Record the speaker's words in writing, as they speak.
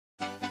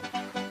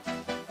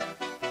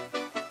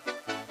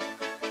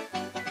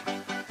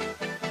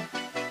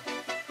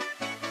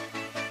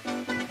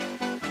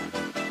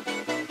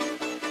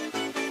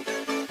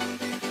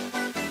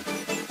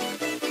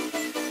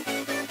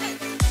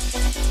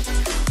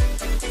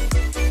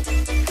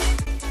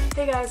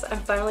Hey guys, I'm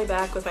finally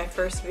back with my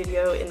first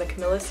video in the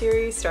Camilla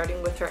series,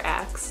 starting with her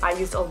axe. I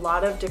used a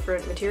lot of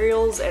different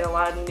materials and a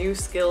lot of new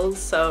skills,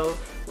 so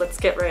let's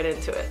get right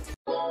into it.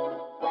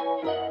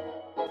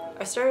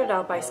 I started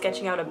out by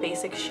sketching out a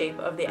basic shape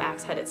of the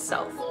axe head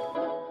itself.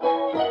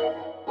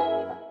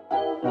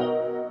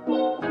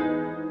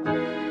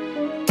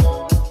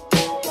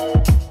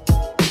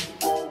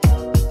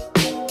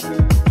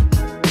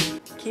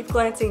 Keep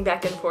glancing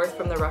back and forth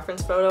from the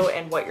reference photo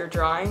and what you're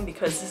drawing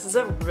because this is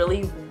a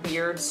really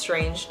weird,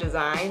 strange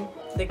design.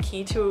 The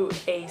key to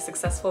a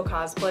successful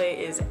cosplay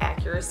is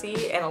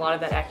accuracy, and a lot of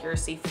that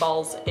accuracy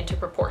falls into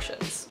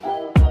proportions.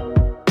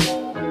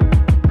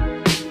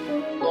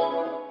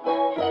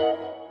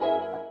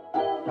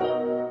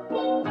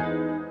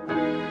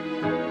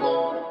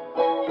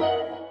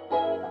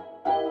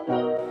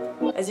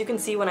 As you can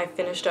see, when I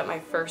finished up my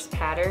first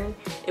pattern,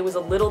 it was a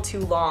little too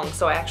long,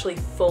 so I actually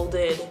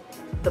folded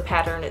the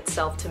pattern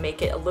itself to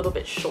make it a little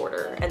bit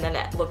shorter, and then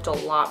it looked a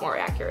lot more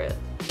accurate.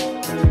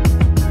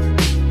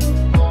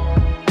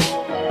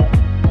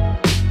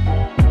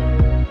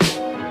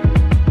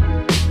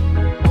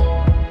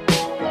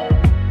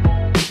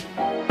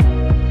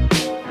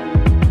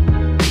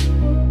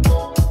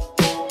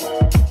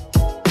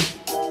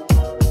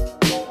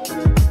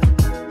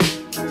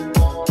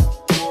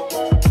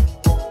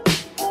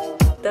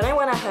 Then I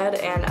went ahead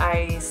and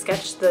I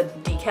sketched the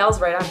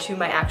decals right onto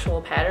my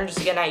actual pattern just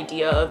to get an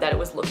idea of that it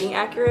was looking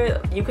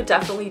accurate. You could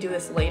definitely do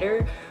this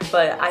later,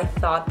 but I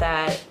thought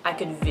that I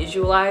could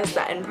visualize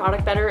the end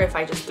product better if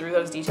I just threw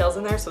those details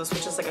in there, so this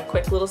was just like a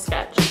quick little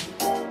sketch.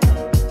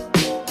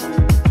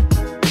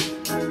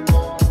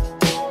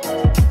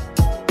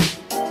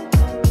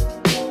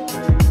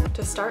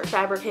 To start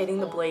fabricating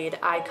the blade,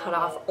 I cut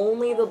off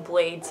only the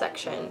blade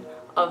section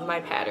of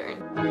my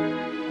pattern.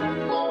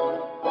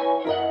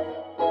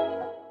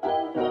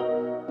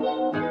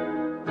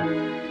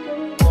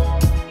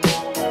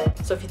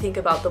 So if you think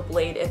about the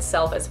blade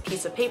itself as a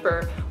piece of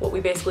paper, what we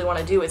basically want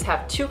to do is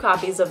have two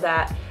copies of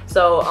that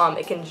so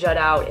it can jut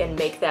out and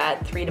make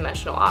that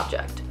three-dimensional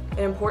object.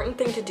 An important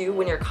thing to do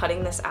when you're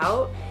cutting this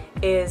out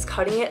is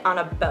cutting it on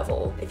a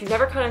bevel. If you've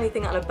never cut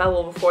anything on a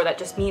bevel before, that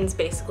just means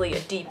basically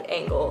a deep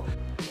angle.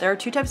 There are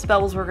two types of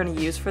bevels we're going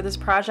to use for this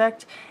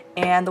project,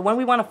 and the one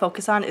we want to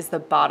focus on is the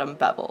bottom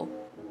bevel.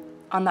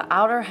 On the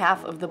outer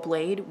half of the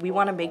blade, we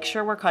want to make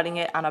sure we're cutting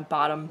it on a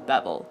bottom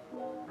bevel.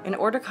 In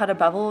order to cut a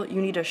bevel,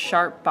 you need a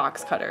sharp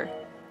box cutter.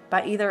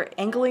 By either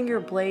angling your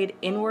blade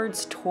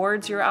inwards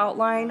towards your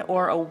outline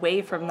or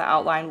away from the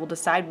outline will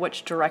decide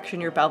which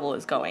direction your bevel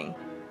is going.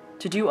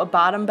 To do a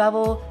bottom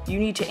bevel, you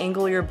need to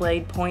angle your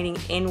blade pointing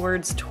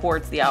inwards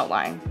towards the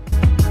outline.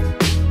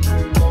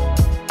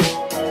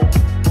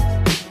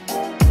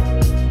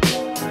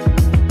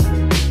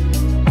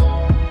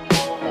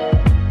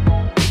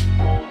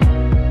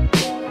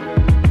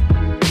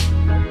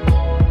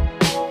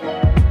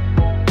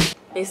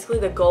 Basically,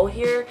 the goal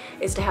here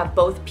is to have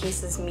both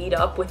pieces meet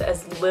up with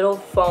as little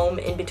foam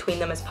in between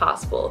them as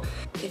possible.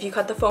 If you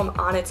cut the foam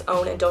on its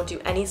own and don't do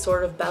any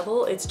sort of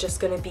bevel, it's just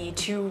going to be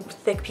two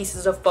thick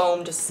pieces of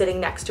foam just sitting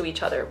next to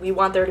each other. We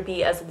want there to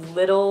be as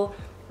little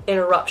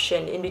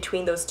interruption in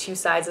between those two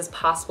sides as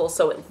possible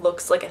so it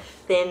looks like a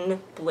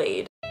thin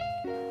blade.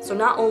 So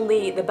not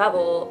only the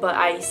bevel, but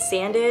I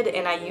sanded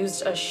and I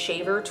used a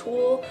shaver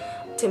tool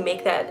to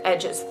make that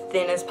edge as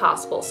thin as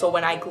possible, so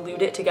when I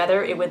glued it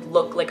together it would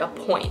look like a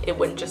point, it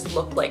wouldn't just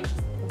look like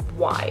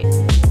wide.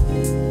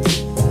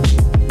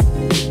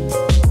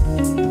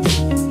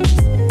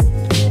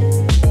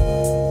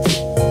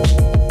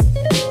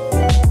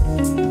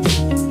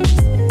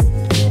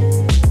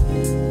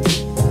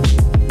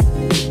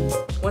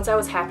 Once I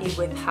was happy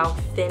with how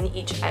thin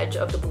each edge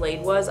of the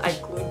blade was, I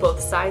glued both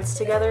sides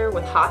together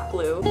with hot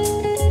glue.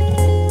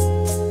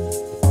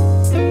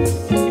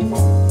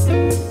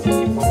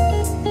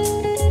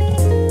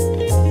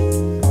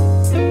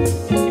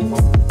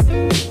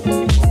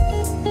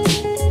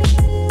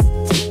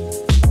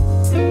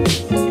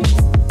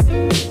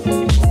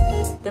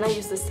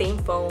 The same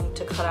foam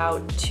to cut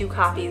out two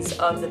copies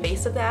of the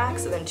base of the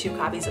axe and then two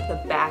copies of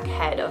the back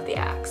head of the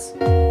axe.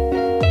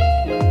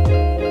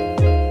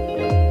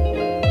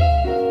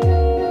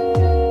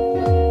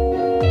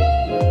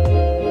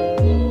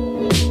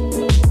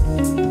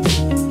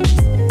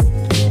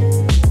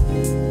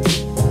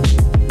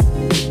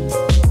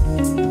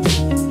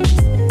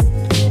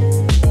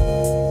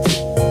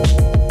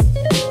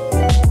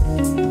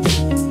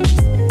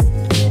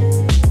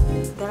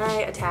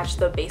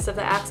 The base of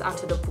the axe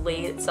onto the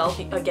blade itself,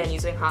 again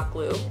using hot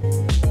glue.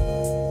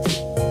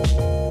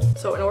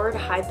 So in order to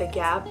hide the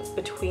gap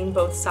between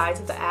both sides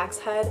of the axe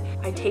head,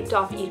 I taped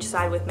off each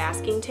side with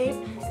masking tape,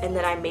 and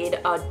then I made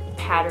a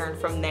pattern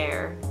from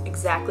there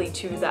exactly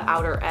to the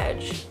outer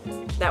edge.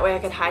 That way I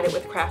could hide it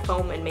with craft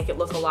foam and make it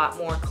look a lot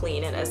more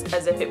clean and as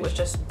if it was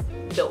just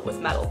built with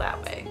metal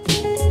that way.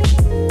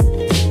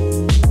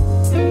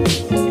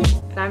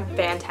 And I'm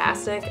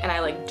fantastic, and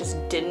I just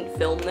didn't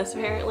film this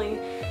apparently.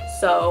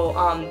 So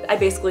I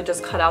basically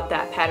just cut out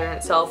that pattern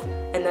itself,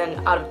 and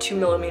then out of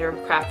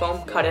 2mm craft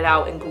foam, cut it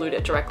out and glued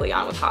it directly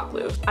on with hot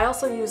glue. I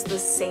also used the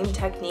same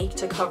technique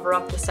to cover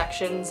up the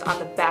sections on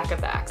the back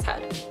of the axe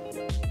head.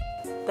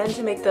 Then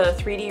to make the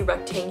 3D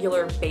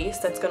rectangular base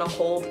that's going to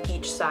hold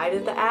each side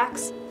of the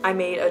axe, I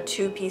made a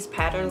 2-piece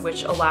pattern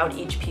which allowed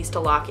each piece to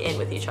lock in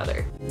with each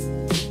other.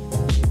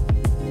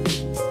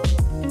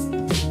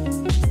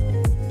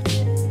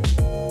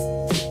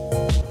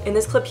 In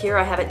this clip here,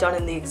 I have it done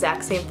in the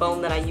exact same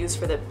foam that I used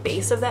for the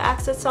base of the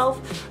axe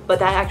itself, but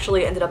that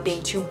actually ended up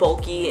being too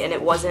bulky and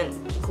it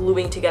wasn't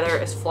gluing together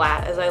as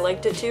flat as I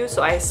liked it to,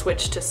 so I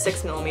switched to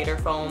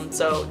 6mm foam.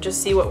 So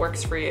just see what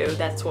works for you.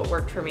 That's what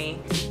worked for me.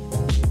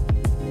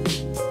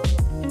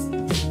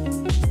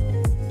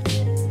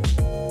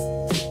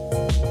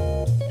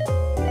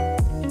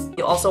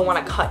 You'll also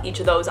want to cut each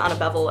of those on a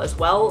bevel as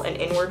well, an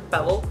inward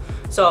bevel,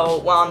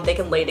 so they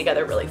can lay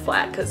together really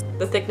flat, because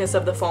the thickness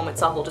of the foam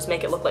itself will just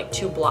make it look like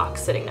 2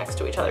 blocks sitting next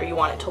to each other. You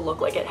want it to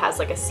look like it has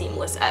like a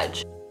seamless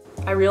edge.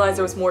 I realized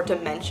there was more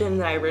dimension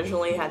than I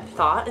originally had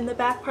thought in the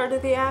back part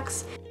of the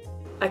axe.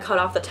 I cut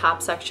off the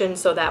top section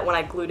so that when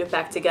I glued it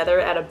back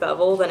together at a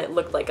bevel, then it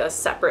looked like a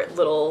separate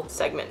little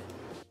segment.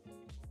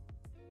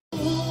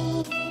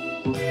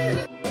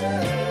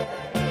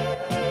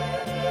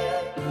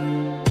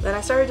 Then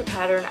I started to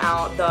pattern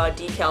out the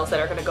decals that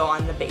are going to go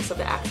on the base of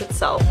the axe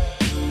itself.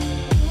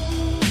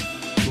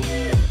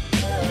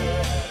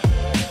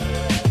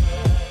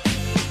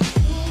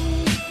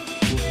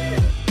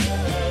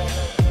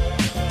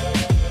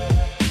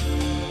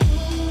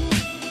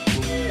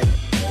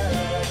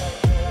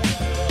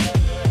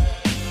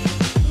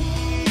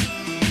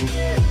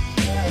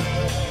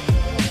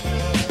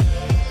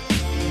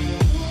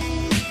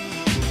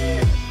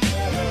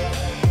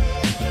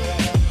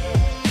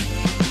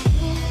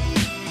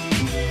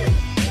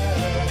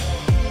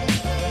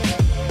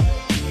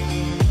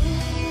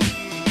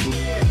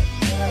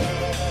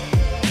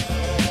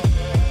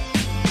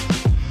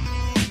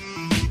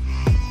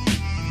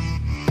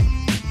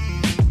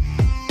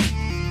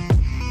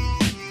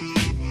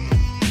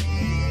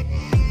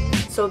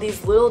 So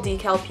these little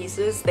decal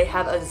pieces, they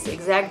have a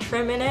zigzag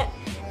trim in it,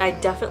 and I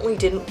definitely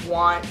didn't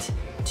want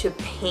to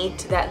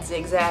paint that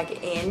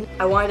zigzag in.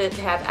 I wanted it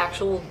to have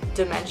actual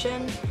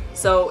dimension.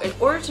 So in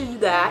order to do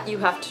that, you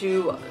have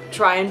to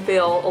try and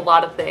fail a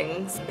lot of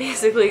things.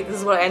 Basically, this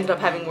is what I ended up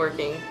having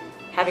working.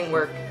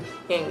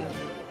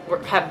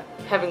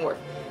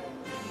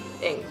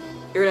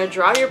 You're gonna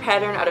draw your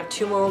pattern out of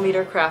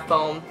 2mm craft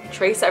foam,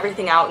 trace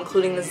everything out,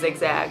 including the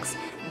zigzags.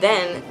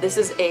 Then, this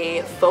is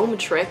a foam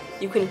trick.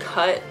 You can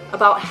cut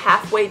about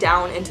halfway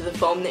down into the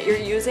foam that you're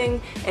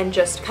using and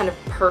just kind of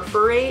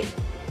perforate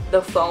the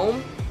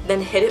foam,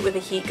 then hit it with a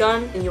heat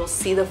gun and you'll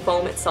see the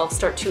foam itself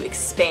start to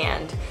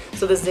expand.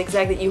 So the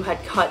zigzag that you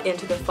had cut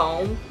into the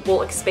foam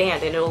will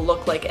expand and it'll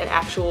look like an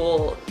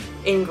actual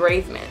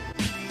engravement.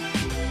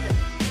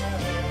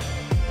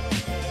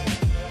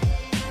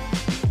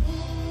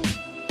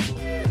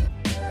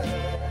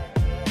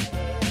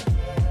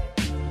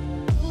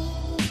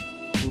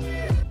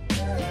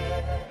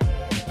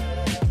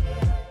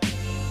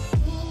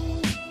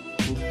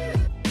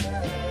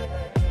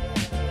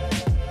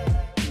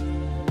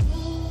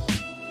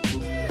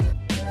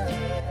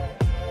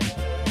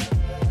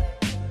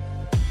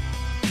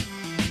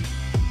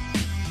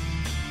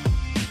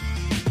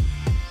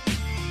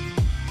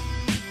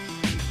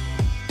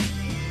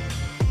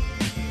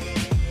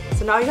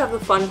 So now you have the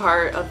fun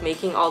part of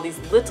making all these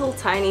little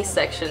tiny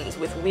sections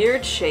with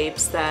weird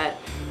shapes that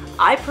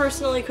I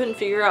personally couldn't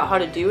figure out how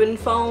to do in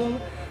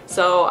foam.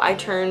 So I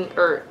turned,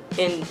 or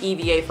in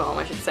EVA foam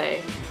I should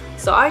say.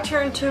 So I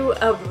turned to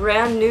a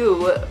brand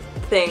new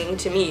thing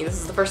to me.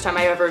 This is the first time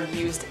I ever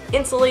used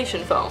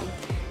insulation foam.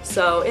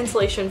 So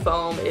insulation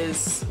foam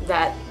is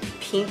that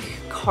pink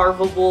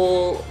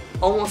carvable,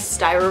 almost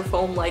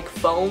styrofoam-like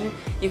foam.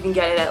 You can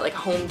get it at like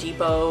Home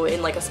Depot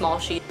in like a small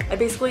sheet. I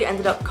basically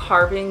ended up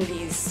carving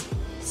these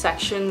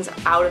sections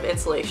out of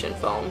insulation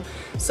foam.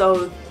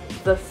 So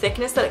the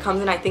thickness that it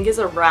comes in I think is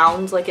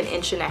around like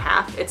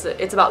 1.5 inches.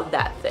 It's about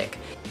that thick.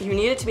 You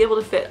need it to be able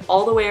to fit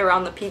all the way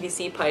around the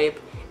PVC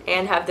pipe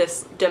and have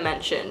this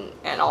dimension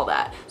and all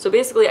that. So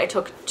basically I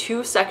took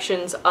 2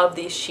 sections of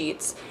these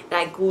sheets and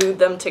I glued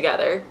them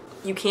together.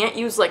 You can't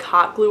use like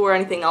hot glue or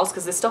anything else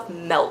because this stuff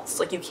melts.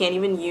 Like you can't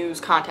even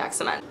use contact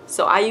cement.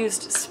 So I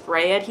used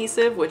spray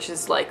adhesive, which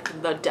is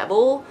like the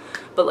devil,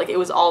 but like it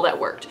was all that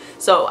worked.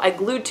 So I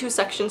glued 2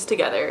 sections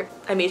together.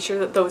 I made sure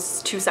that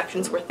those 2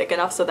 sections were thick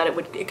enough so that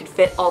it could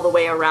fit all the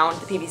way around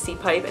the PVC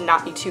pipe and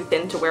not be too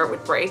thin to where it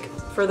would break.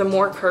 For the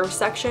more curved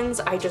sections,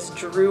 I just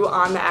drew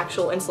on the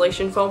actual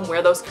insulation foam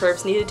where those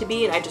curves needed to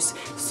be, and I just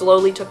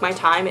slowly took my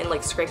time and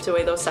like scraped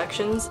away those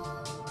sections.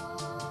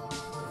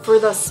 For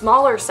the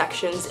smaller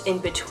sections in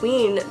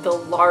between the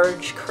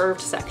large curved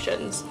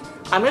sections,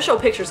 I'm gonna show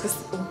pictures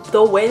because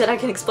the way that I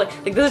can explain,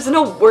 like there's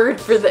no word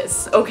for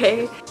this,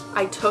 okay?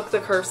 I took the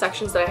curved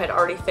sections that I had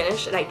already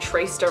finished and I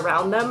traced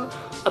around them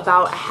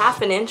about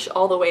 1/2 inch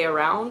all the way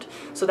around,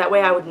 so that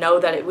way I would know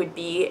that it would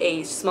be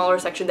a smaller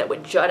section that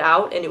would jut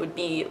out and it would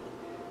be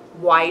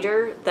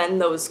wider than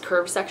those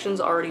curved sections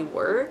already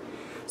were.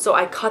 So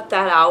I cut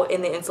that out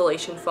in the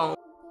insulation foam.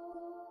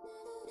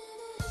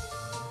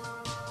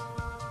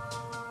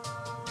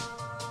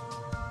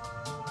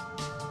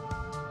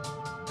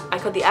 I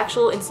cut the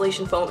actual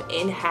insulation foam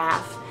in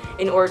half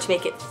in order to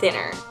make it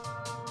thinner.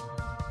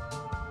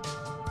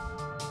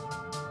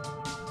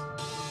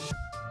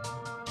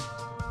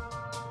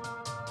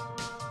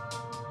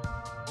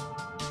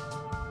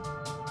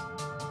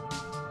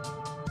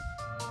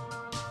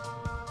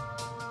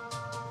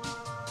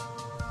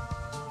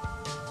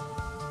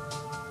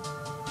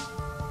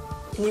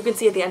 And you can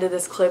see at the end of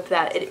this clip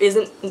that it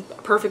isn't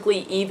perfectly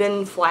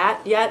even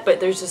flat yet, but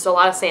there's just a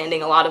lot of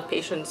sanding, a lot of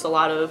patience, a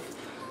lot of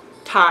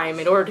time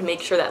in order to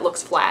make sure that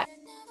looks flat.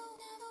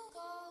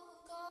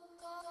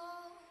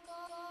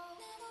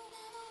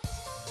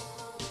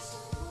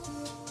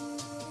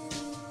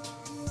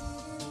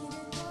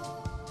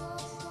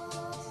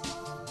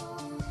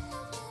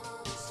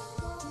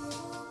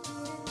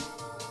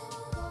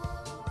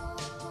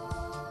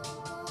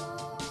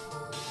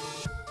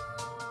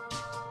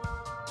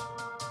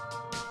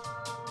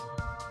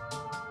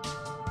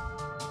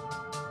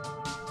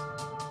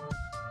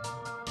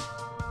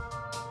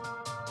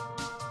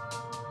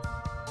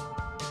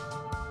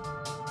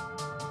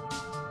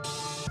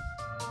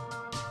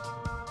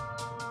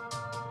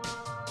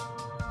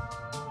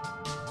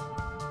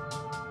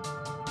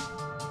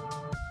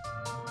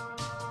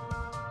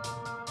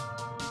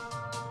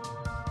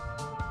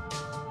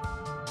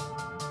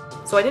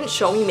 So I didn't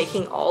show me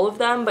making all of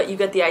them, but you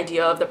get the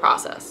idea of the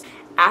process.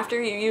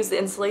 After you use the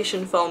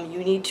insulation foam,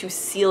 you need to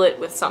seal it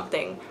with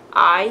something.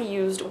 I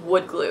used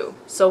wood glue.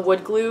 So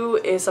wood glue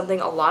is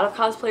something a lot of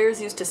cosplayers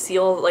use to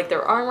seal like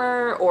their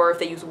armor, or if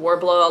they use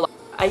Warblow.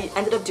 I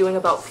ended up doing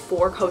about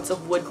 4 coats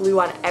of wood glue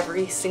on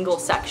every single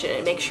section,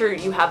 and make sure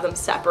you have them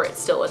separate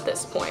still at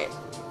this point.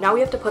 Now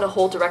we have to put a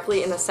hole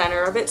directly in the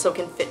center of it so it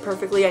can fit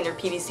perfectly on your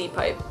PVC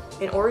pipe.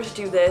 In order to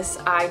do this,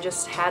 I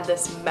just had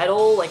this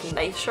metal like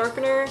knife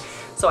sharpener,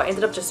 so I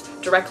ended up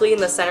just directly in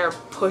the center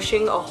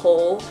pushing a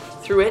hole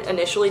through it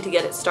initially to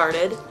get it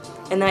started.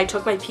 And then I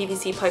took my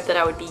PVC pipe that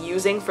I would be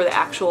using for the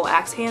actual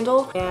axe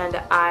handle,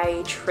 and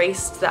I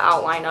traced the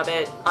outline of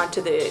it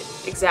onto the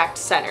exact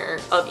center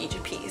of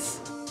each piece.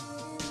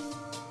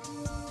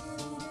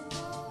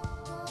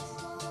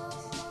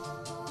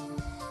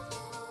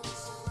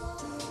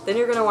 Then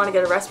you're going to want to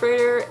get a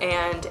respirator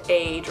and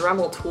a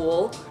Dremel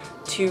tool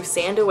to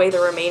sand away the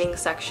remaining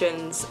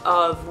sections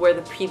of where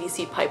the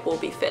PVC pipe will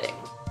be fitting.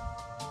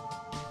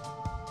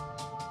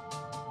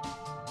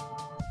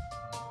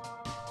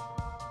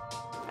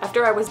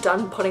 After I was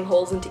done putting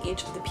holes into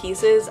each of the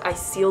pieces, I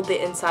sealed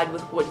the inside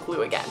with wood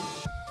glue again.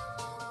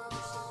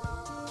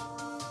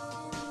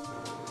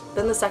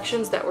 Then the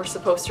sections that were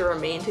supposed to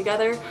remain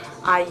together,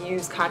 I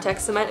used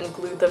contact cement and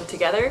glued them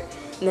together.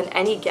 And then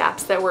any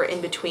gaps that were in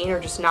between or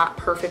just not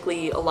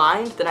perfectly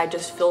aligned, then I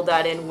just filled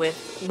that in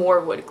with more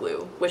wood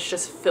glue, which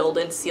just filled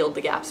and sealed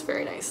the gaps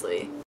very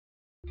nicely.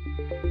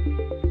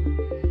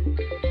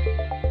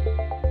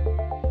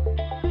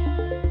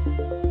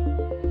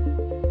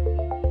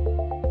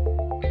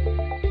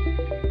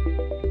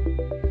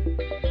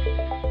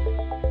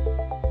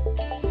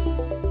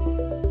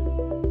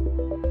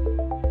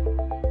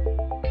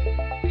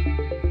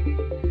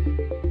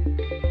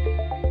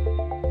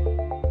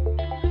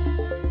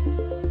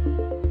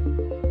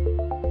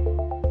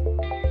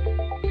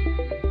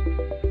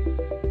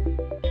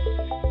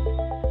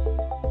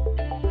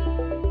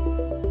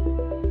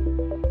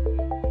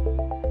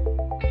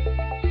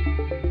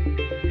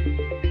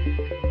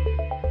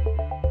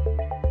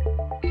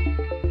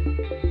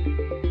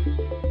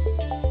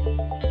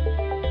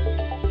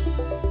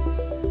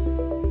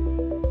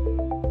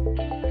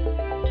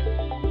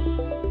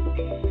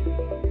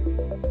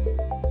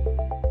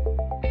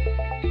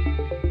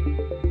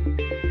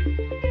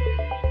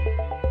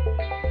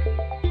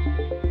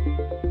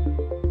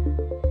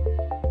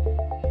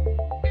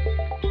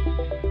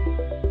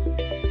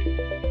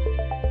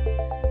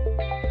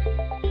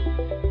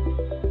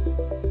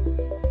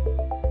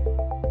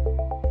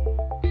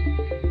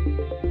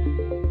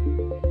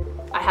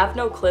 I have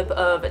no clip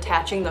of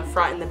attaching the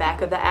front and the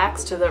back of the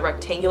axe to the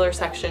rectangular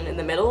section in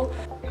the middle.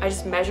 I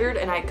just measured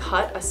and I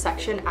cut a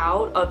section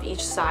out of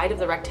each side of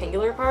the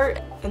rectangular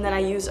part, and then I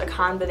used a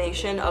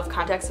combination of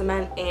contact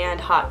cement and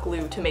hot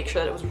glue to make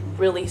sure that it was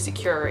really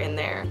secure in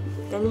there.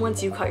 Then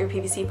once you cut your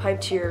PVC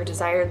pipe to your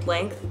desired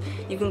length,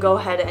 you can go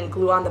ahead and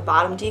glue on the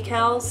bottom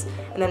decals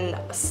and then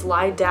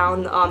slide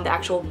down the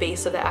actual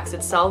base of the axe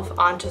itself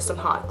onto some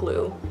hot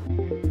glue.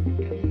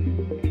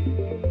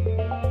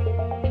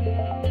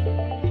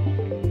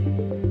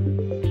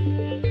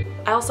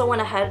 I also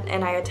went ahead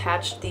and I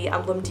attached the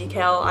emblem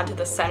decal onto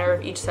the center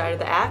of each side of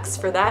the axe.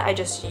 For that, I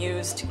just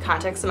used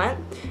contact cement,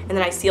 and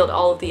then I sealed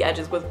all of the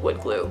edges with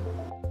wood glue.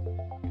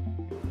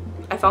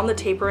 I found the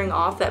tapering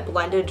off that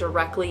blended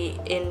directly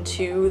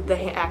into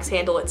the axe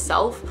handle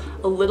itself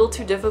a little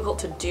too difficult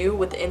to do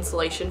with the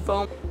insulation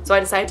foam, so I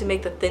decided to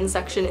make the thin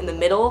section in the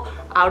middle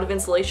out of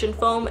insulation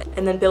foam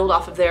and then build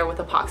off of there with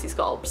epoxy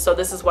sculpt. So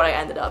this is what I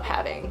ended up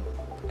having.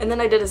 And then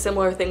I did a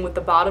similar thing with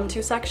the bottom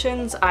two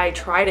sections. I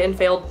tried and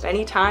failed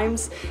many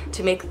times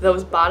to make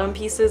those bottom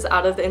pieces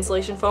out of the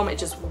insulation foam. It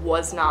just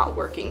was not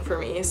working for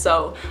me.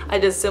 So I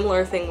did a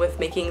similar thing with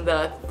making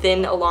the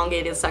thin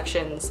elongated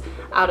sections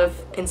out of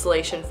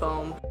insulation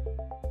foam.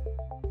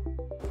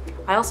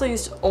 I also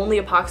used only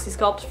epoxy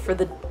sculpt for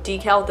the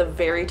decal at the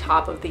very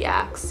top of the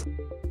axe.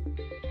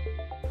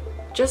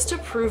 Just to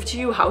prove to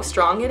you how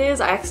strong it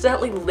is, I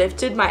accidentally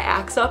lifted my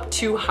axe up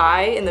too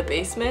high in the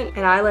basement,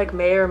 and I like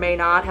may or may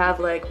not have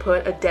like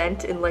put a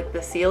dent in like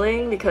the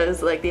ceiling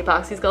because like the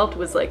epoxy sculpt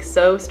was like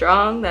so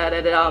strong that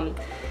it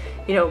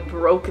you know,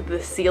 broke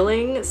the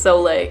ceiling. So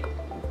like,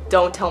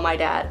 don't tell my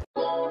dad.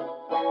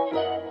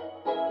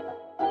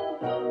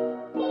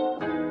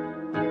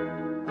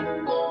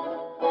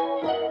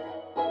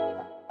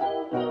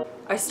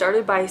 I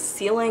started by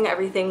sealing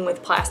everything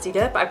with Plasti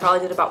Dip. I probably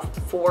did about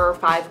 4 or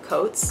 5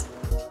 coats.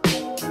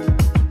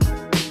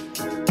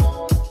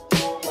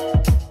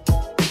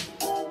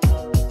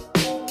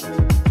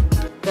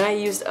 Then I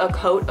used a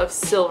coat of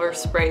silver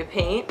spray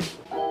paint.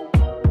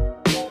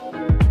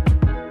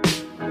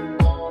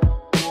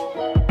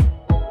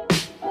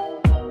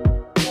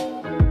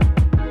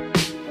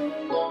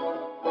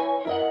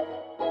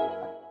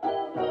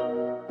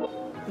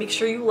 Make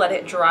sure you let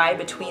it dry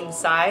between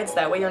sides,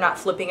 that way you're not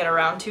flipping it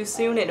around too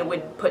soon and it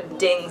would put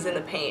dings in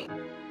the paint.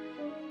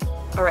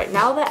 Alright,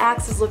 now the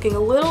axe is looking a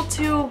little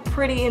too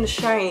pretty and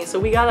shiny, so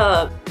we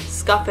gotta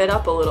scuff it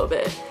up a little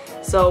bit.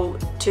 So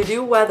to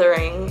do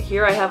weathering,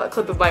 here I have a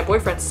clip of my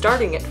boyfriend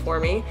starting it for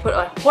me, put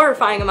a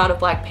horrifying amount of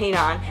black paint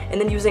on, and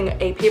then using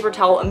a paper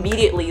towel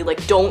immediately,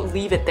 like don't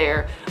leave it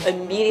there,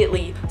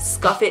 immediately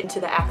scuff it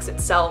into the axe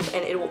itself,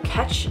 and it will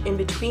catch in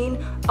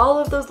between all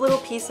of those little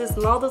pieces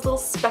and all those little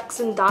specks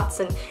and dots,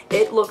 and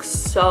it looks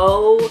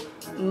so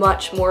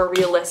much more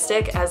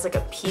realistic as like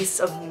a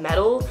piece of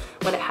metal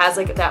when it has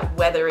like that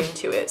weathering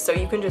to it. So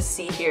you can just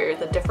see here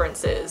the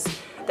differences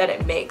that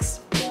it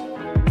makes.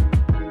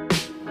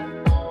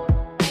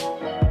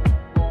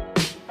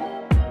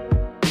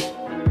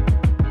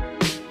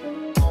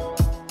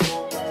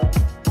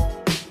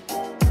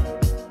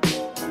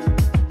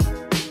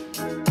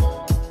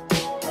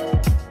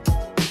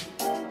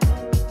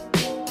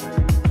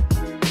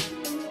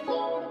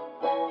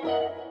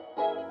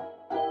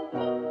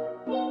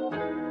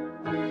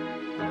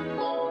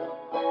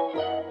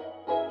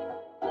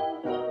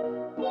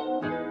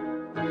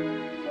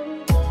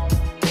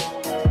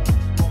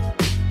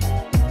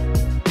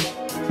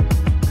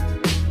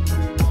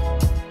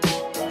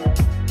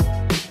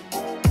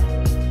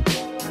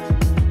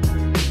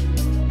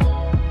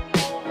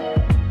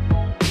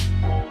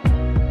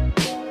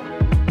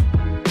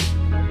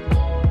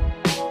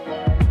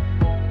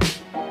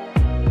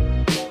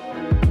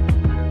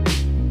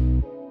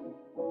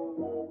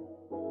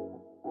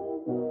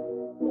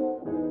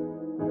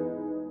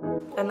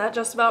 And that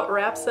just about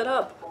wraps it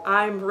up.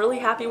 I'm really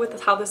happy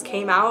with how this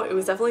came out. It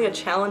was definitely a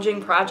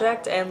challenging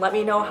project, and let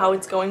me know how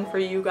it's going for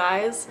you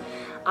guys.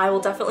 I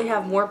will definitely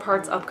have more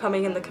parts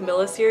upcoming in the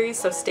Camilla series,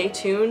 so stay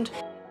tuned.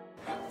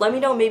 Let me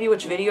know maybe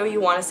which video you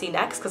want to see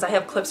next, because I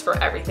have clips for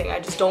everything. I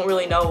just don't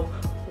really know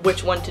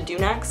which one to do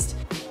next.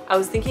 I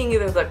was thinking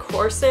either the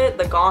corset,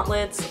 the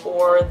gauntlets,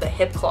 or the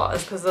hip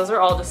claws, because those are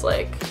all just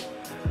like,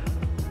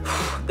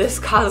 this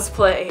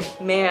cosplay,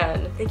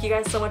 man. Thank you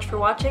guys so much for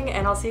watching,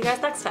 and I'll see you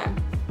guys next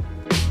time.